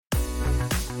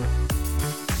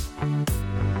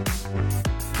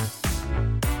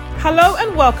Hello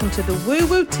and welcome to the Woo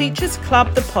Woo Teachers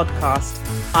Club, the podcast.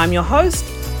 I'm your host,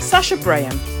 Sasha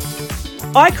Braham.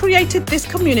 I created this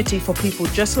community for people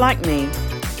just like me,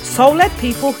 soul-led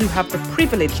people who have the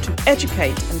privilege to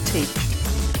educate and teach.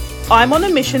 I'm on a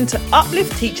mission to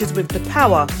uplift teachers with the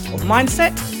power of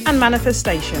mindset and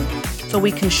manifestation so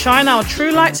we can shine our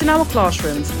true lights in our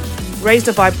classrooms, raise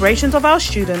the vibrations of our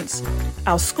students,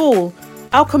 our school,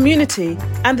 our community,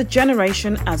 and the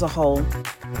generation as a whole.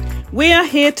 We are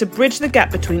here to bridge the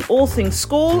gap between all things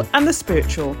school and the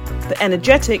spiritual, the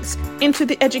energetics into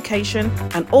the education,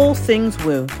 and all things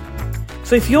woo.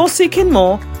 So if you're seeking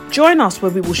more, join us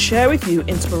where we will share with you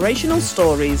inspirational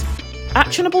stories,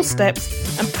 actionable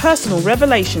steps, and personal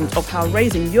revelations of how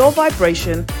raising your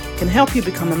vibration can help you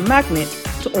become a magnet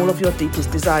to all of your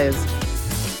deepest desires.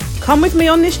 Come with me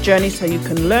on this journey so you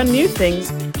can learn new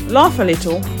things, laugh a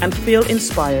little, and feel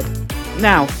inspired.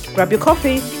 Now, grab your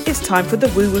coffee. It's time for the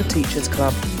Woo Woo Teachers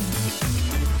Club.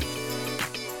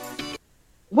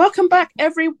 Welcome back,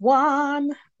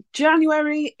 everyone.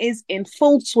 January is in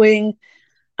full swing,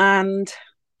 and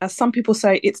as some people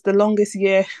say, it's the longest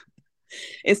year.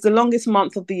 It's the longest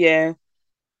month of the year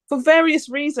for various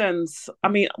reasons. I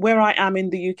mean, where I am in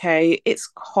the UK,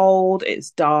 it's cold,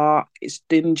 it's dark, it's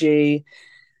dingy,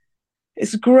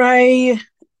 it's grey.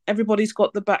 Everybody's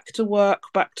got the back to work,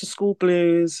 back to school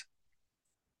blues.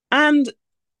 And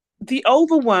the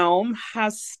overwhelm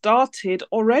has started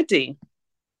already.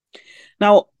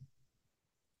 Now,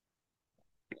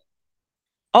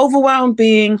 overwhelm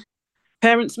being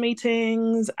parents'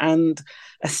 meetings and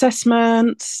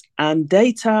assessments and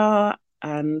data,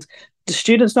 and the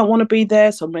students don't want to be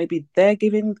there, so maybe they're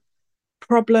giving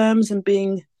problems and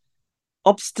being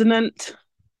obstinate.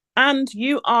 And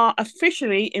you are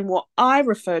officially in what I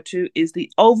refer to as the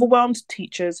overwhelmed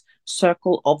teacher's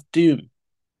circle of doom.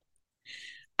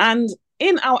 And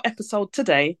in our episode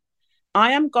today,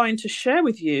 I am going to share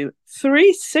with you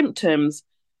 3 symptoms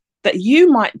that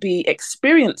you might be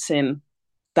experiencing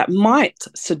that might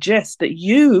suggest that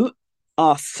you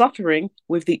are suffering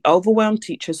with the overwhelmed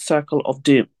teacher's circle of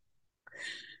doom.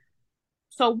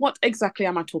 So what exactly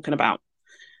am I talking about?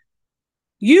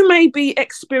 You may be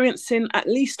experiencing at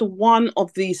least one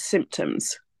of these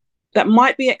symptoms that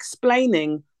might be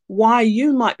explaining why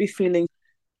you might be feeling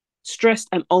stressed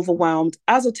and overwhelmed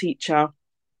as a teacher.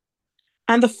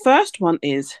 And the first one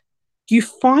is you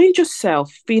find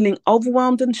yourself feeling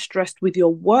overwhelmed and stressed with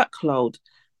your workload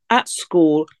at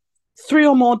school 3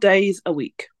 or more days a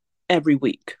week, every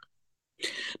week.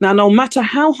 Now, no matter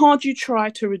how hard you try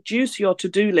to reduce your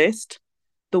to-do list,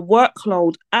 the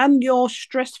workload and your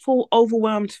stressful,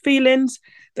 overwhelmed feelings,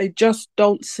 they just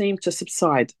don't seem to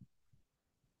subside.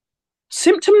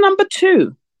 Symptom number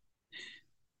 2.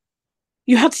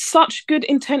 You had such good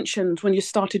intentions when you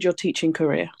started your teaching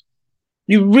career.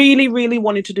 You really, really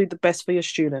wanted to do the best for your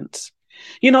students.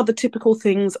 You know, the typical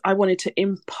things. I wanted to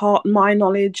impart my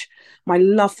knowledge, my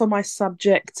love for my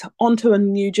subject onto a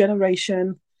new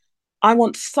generation. I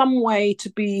want some way to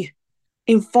be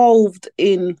involved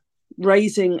in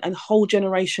raising a whole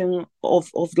generation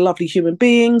of lovely human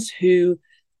beings who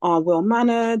are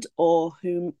well-mannered or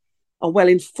who are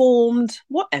well-informed,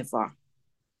 whatever.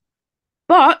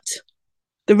 But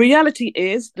the reality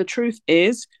is, the truth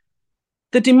is,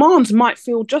 the demands might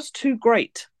feel just too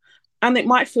great, and it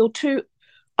might feel too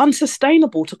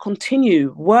unsustainable to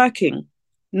continue working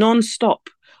non-stop,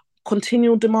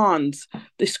 continual demands,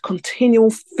 this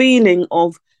continual feeling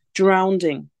of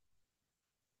drowning.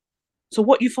 So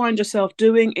what you find yourself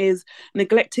doing is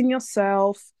neglecting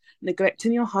yourself,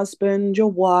 neglecting your husband,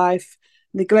 your wife,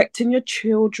 neglecting your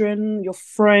children, your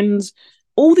friends,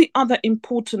 all the other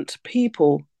important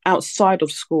people outside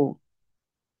of school.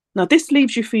 Now, this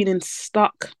leaves you feeling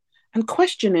stuck and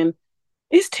questioning,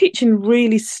 is teaching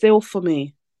really still for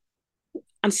me?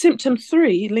 And symptom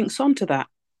 3 links onto that.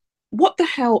 What the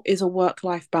hell is a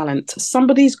work-life balance?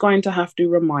 Somebody's going to have to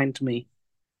remind me.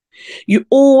 You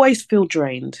always feel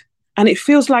drained, and it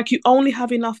feels like you only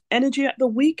have enough energy at the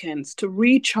weekends to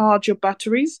recharge your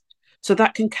batteries so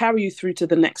that can carry you through to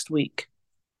the next week.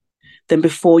 Then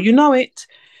before you know it,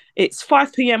 it's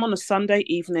 5 p.m. on a Sunday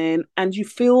evening and you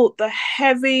feel the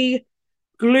heavy,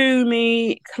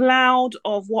 gloomy cloud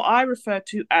of what I refer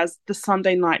to as the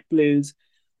Sunday night blues.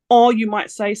 Or you might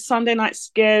say Sunday night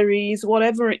scaries,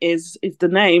 whatever it is the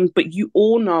name, but you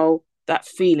all know that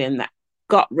feeling, that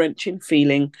gut-wrenching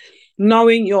feeling,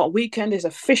 knowing your weekend is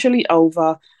officially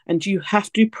over and you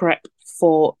have to prep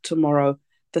for tomorrow,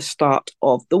 the start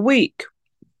of the week.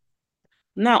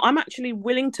 Now, I'm actually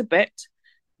willing to bet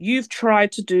you've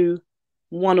tried to do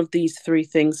one of these 3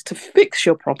 things to fix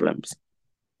your problems.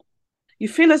 You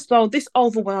feel as though this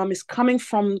overwhelm is coming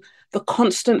from the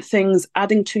constant things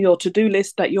adding to your to-do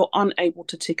list that you're unable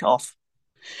to tick off.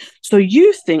 So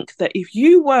you think that if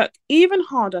you work even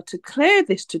harder to clear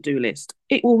this to-do list,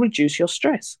 it will reduce your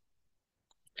stress.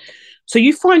 So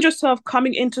you find yourself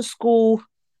coming into school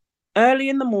early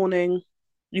in the morning.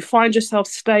 You find yourself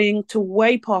staying to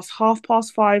way past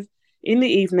 5:30 in the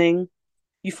evening.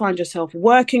 You find yourself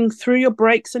working through your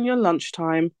breaks and your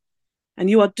lunchtime. And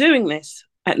you are doing this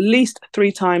at least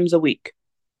 3 times a week.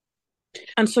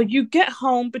 And so you get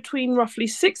home between roughly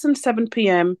 6 and 7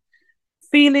 p.m.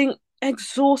 feeling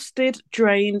exhausted,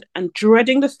 drained, and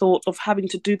dreading the thought of having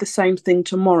to do the same thing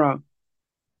tomorrow.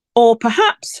 Or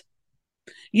perhaps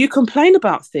you complain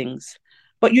about things,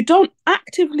 but you don't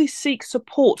actively seek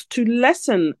support to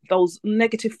lessen those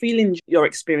negative feelings you're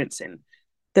experiencing,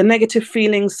 the negative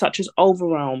feelings such as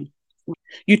overwhelm.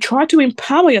 You try to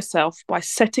empower yourself by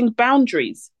setting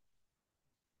boundaries,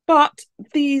 but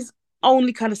these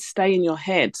only kind of stay in your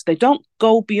head. They don't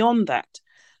go beyond that.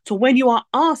 So when you are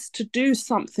asked to do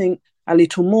something a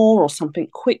little more or something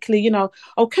quickly,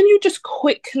 oh, can you just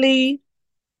quickly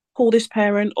call this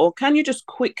parent, or can you just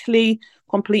quickly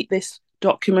complete this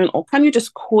document, or can you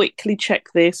just quickly check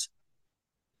this?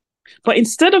 But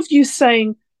instead of you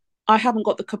saying, I haven't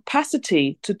got the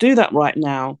capacity to do that right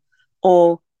now,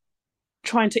 or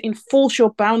trying to enforce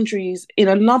your boundaries in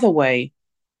another way,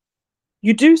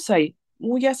 you do say,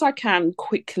 well, yes, I can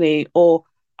quickly, or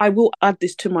I will add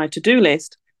this to my to-do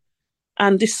list.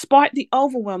 And despite the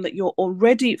overwhelm that you're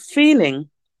already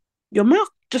feeling, your mouth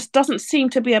just doesn't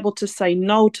seem to be able to say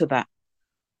no to that.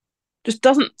 Just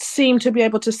doesn't seem to be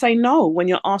able to say no when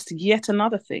you're asked yet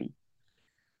another thing.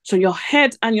 So your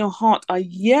head and your heart are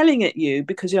yelling at you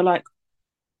because you're like,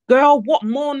 girl, what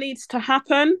more needs to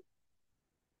happen?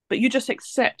 But you just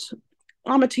accept,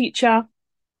 I'm a teacher.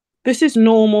 This is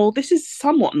normal. This is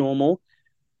somewhat normal.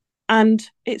 And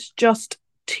it's just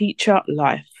teacher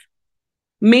life.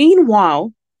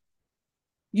 Meanwhile,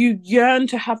 you yearn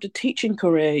to have the teaching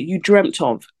career you dreamt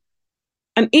of,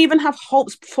 and even have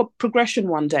hopes for progression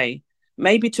one day,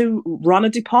 maybe to run a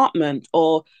department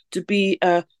or to be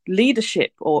a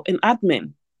leadership or an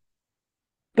admin.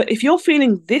 But if you're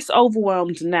feeling this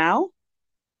overwhelmed now,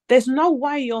 there's no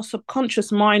way your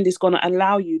subconscious mind is going to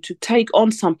allow you to take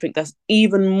on something that's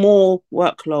even more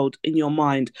workload in your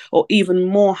mind, or even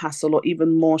more hassle, or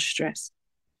even more stress.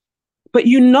 But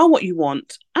you know what you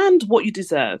want and what you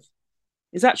deserve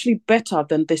is actually better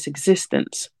than this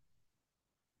existence.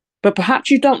 But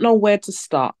perhaps you don't know where to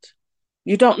start.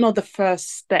 You don't know the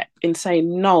first step in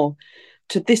saying no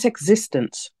to this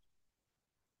existence.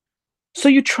 So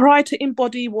you try to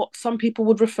embody what some people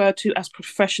would refer to as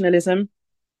professionalism.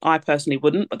 I personally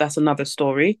wouldn't, but that's another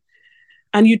story.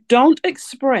 And you don't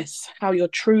express how you're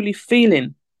truly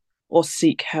feeling or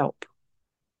seek help.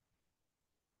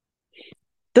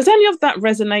 Does any of that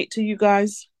resonate to you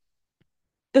guys?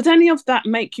 Does any of that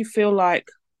make you feel like,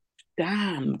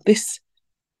 damn,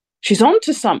 she's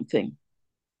onto something?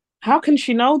 How can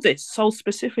she know this so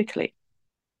specifically?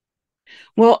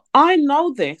 Well, I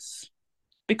know this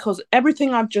because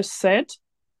everything I've just said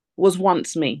was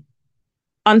once me,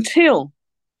 until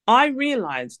I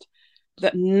realized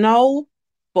that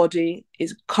nobody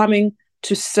is coming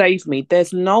to save me.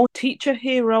 There's no teacher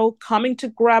hero coming to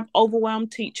grab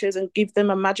overwhelmed teachers and give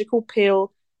them a magical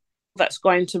pill that's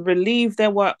going to relieve their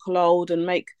workload and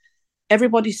make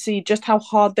everybody see just how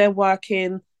hard they're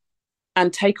working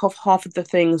and take off half of the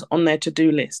things on their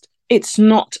to-do list. It's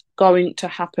not going to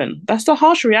happen. That's the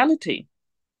harsh reality.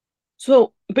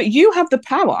 So, but you have the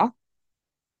power,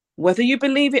 whether you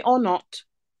believe it or not,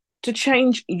 to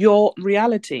change your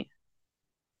reality.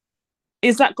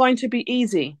 Is that going to be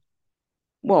easy?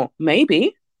 Well,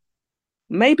 maybe,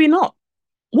 maybe not.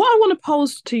 What I want to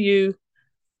pose to you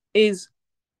is,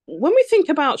 when we think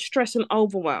about stress and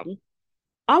overwhelm,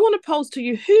 I want to pose to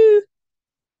you,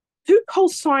 who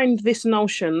co-signed this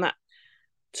notion that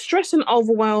stress and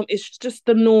overwhelm is just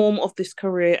the norm of this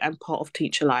career and part of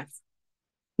teacher life?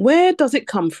 Where does it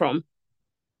come from?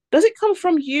 Does it come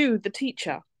from you, the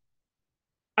teacher?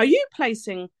 Are you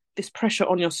placing this pressure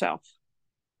on yourself?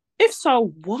 If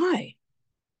so, why?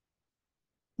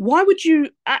 Why would you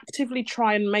actively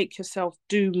try and make yourself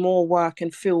do more work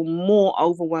and feel more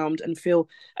overwhelmed and feel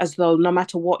as though no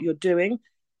matter what you're doing,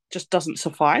 just doesn't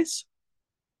suffice?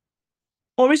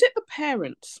 Or is it the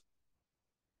parents?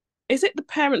 Is it the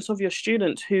parents of your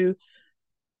students who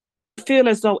feel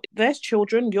as though their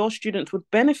children, your students, would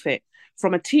benefit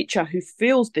from a teacher who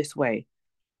feels this way?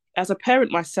 As a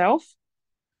parent myself,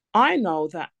 I know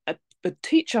that a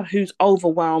teacher who's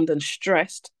overwhelmed and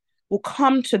stressed will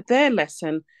come to their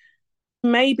lesson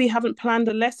maybe haven't planned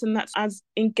a lesson that's as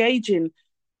engaging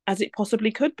as it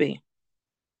possibly could be.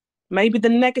 Maybe the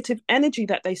negative energy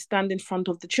that they stand in front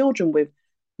of the children with,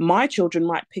 my children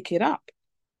might pick it up.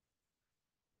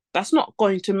 That's not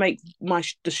going to make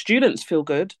the students feel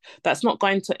good. That's not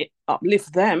going to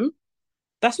uplift them.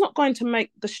 That's not going to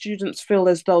make the students feel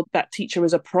as though that teacher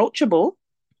is approachable,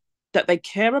 that they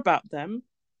care about them,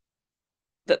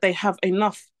 that they have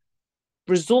enough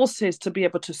resources to be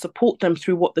able to support them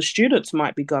through what the students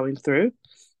might be going through.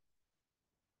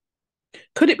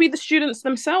 Could it be the students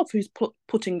themselves who's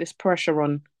putting this pressure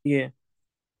on you?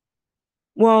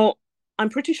 Well, I'm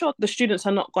pretty sure the students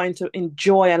are not going to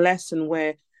enjoy a lesson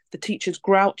where the teacher's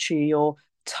grouchy or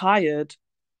tired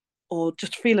or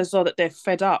just feel as though that they're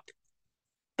fed up.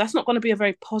 That's not going to be a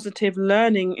very positive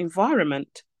learning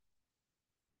environment.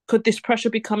 Could this pressure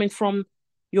be coming from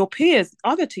your peers,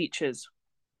 other teachers?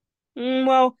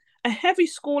 Well, a heavy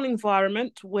school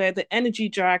environment where the energy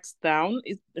drags down,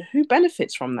 who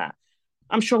benefits from that?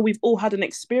 I'm sure we've all had an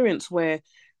experience where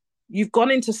you've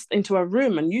gone into a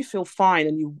room and you feel fine,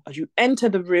 and as you enter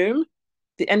the room,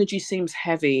 the energy seems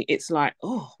heavy. It's like,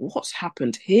 oh, what's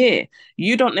happened here?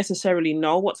 You don't necessarily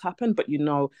know what's happened, but you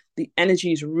know the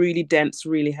energy is really dense,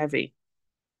 really heavy.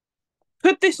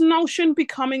 Could this notion be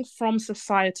coming from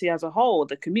society as a whole,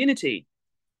 the community?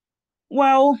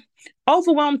 Well,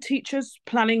 overwhelmed teachers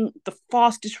planning the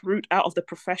fastest route out of the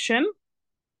profession.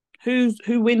 Who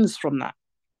wins from that?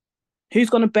 Who's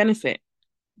going to benefit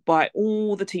by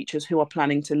all the teachers who are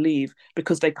planning to leave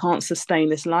because they can't sustain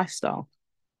this lifestyle,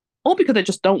 or because they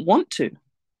just don't want to?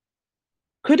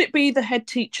 Could it be the head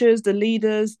teachers, the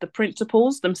leaders, the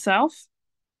principals themselves?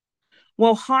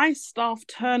 Well, high staff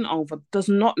turnover does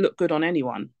not look good on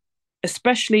anyone,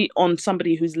 especially on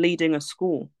somebody who's leading a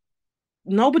school.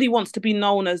 Nobody wants to be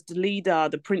known as the leader,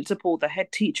 the principal, the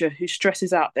head teacher who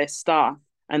stresses out their staff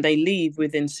and they leave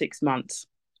within 6 months.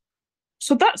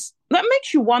 So that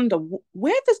makes you wonder,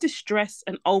 where does this stress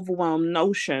and overwhelm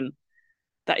notion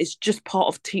that is just part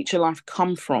of teacher life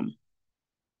come from?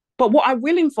 But what I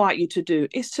will invite you to do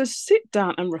is to sit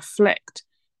down and reflect.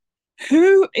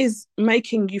 Who is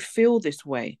making you feel this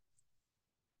way?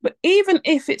 But even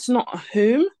if it's not a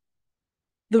whom,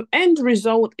 the end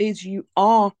result is you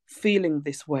are feeling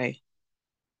this way.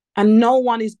 And no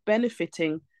one is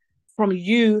benefiting from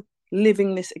you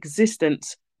living this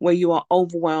existence where you are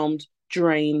overwhelmed,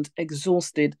 drained,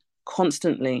 exhausted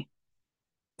constantly.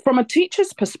 From a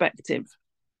teacher's perspective,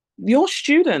 your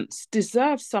students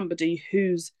deserve somebody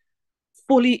who's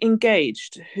fully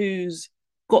engaged, who's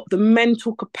got the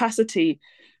mental capacity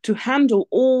to handle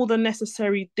all the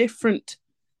necessary different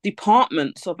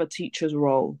departments of a teacher's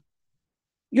role.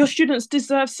 Your students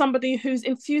deserve somebody who's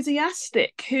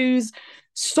enthusiastic, who's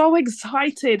so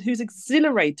excited, who's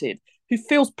exhilarated, who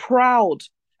feels proud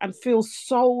and feels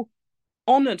so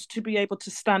honored to be able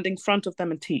to stand in front of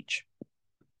them and teach.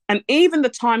 And even the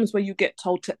times where you get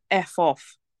told to F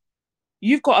off,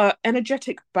 you've got an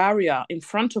energetic barrier in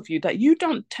front of you that you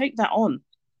don't take that on.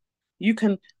 You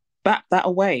can back that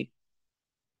away.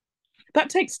 That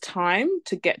takes time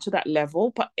to get to that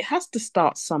level, but it has to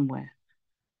start somewhere.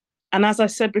 And as I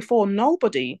said before,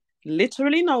 nobody,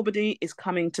 literally nobody, is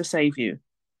coming to save you.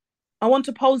 I want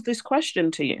to pose this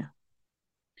question to you.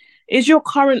 Is your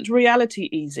current reality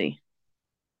easy?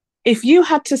 If you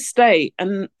had to stay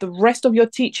and the rest of your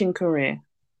teaching career,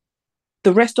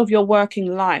 the rest of your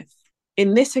working life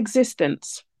in this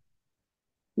existence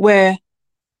where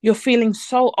you're feeling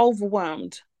so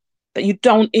overwhelmed that you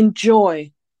don't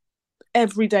enjoy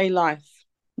everyday life,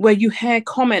 where you hear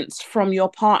comments from your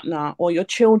partner or your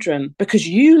children because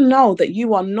you know that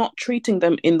you are not treating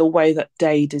them in the way that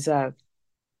they deserve,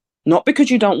 not because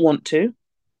you don't want to,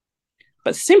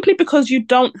 but simply because you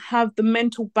don't have the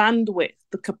mental bandwidth,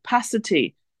 the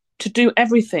capacity to do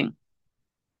everything.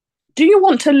 Do you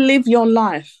want to live your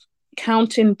life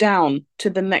counting down to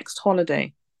the next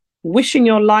holiday, wishing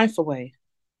your life away?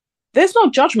 There's no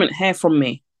judgment here from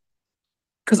me.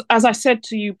 Because as I said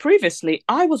to you previously,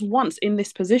 I was once in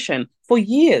this position for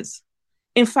years.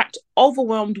 In fact,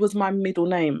 overwhelmed was my middle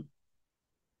name.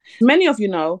 Many of you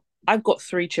know I've got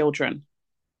 3 children,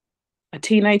 a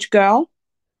teenage girl,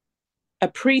 a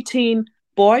preteen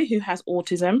boy who has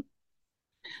autism,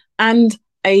 and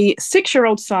a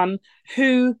 6-year-old son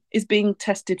who is being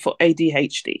tested for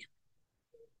ADHD.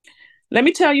 Let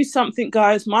me tell you something,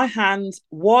 guys. My hands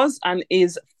was and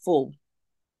is full.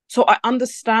 So I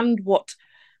understand what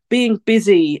being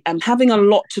busy and having a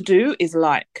lot to do is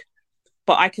like.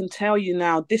 But I can tell you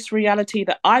now, this reality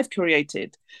that I've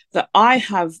created, that I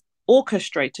have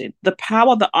orchestrated, the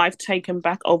power that I've taken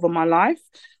back over my life,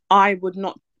 I would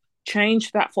not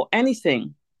change that for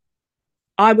anything.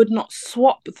 I would not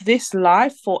swap this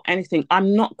life for anything.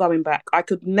 I'm not going back. I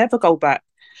could never go back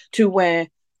to where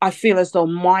I feel as though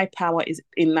my power is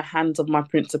in the hands of my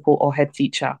principal or head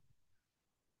teacher,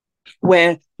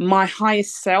 where my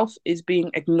highest self is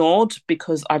being ignored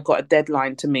because I've got a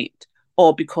deadline to meet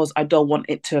or because I don't want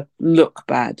it to look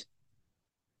bad.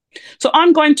 So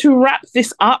I'm going to wrap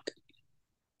this up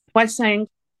by saying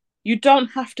you don't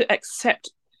have to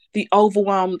accept the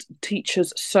overwhelmed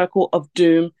teacher's circle of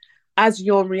doom as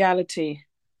your reality.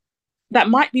 That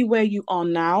might be where you are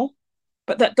now,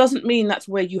 but that doesn't mean that's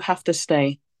where you have to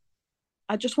stay.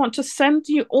 I just want to send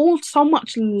you all so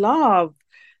much love,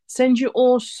 send you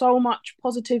all so much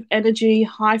positive energy,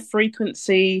 high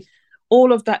frequency,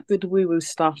 all of that good woo woo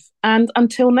stuff. And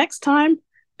until next time,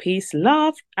 peace,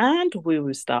 love, and woo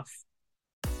woo stuff.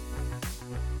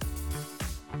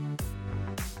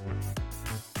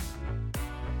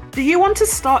 Do you want to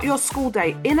start your school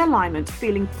day in alignment,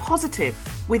 feeling positive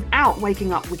without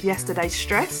waking up with yesterday's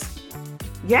stress?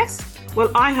 Yes?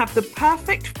 Well, I have the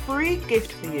perfect free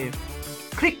gift for you.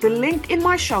 Click the link in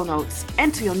my show notes,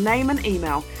 enter your name and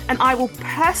email, and I will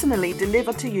personally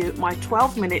deliver to you my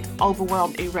 12-minute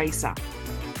overwhelm eraser.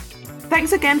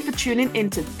 Thanks again for tuning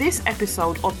into this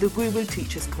episode of the Woo Woo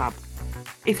Teachers Club.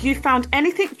 If you found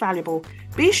anything valuable,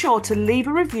 be sure to leave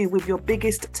a review with your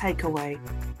biggest takeaway.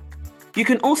 You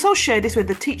can also share this with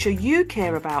the teacher you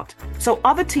care about, so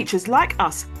other teachers like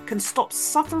us can stop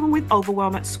suffering with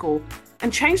overwhelm at school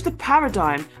and change the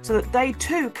paradigm so that they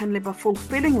too can live a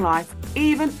fulfilling life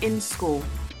even in school.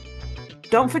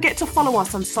 Don't forget to follow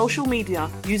us on social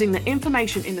media using the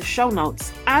information in the show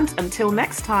notes. And until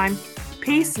next time,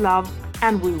 peace, love,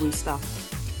 and woo-woo stuff.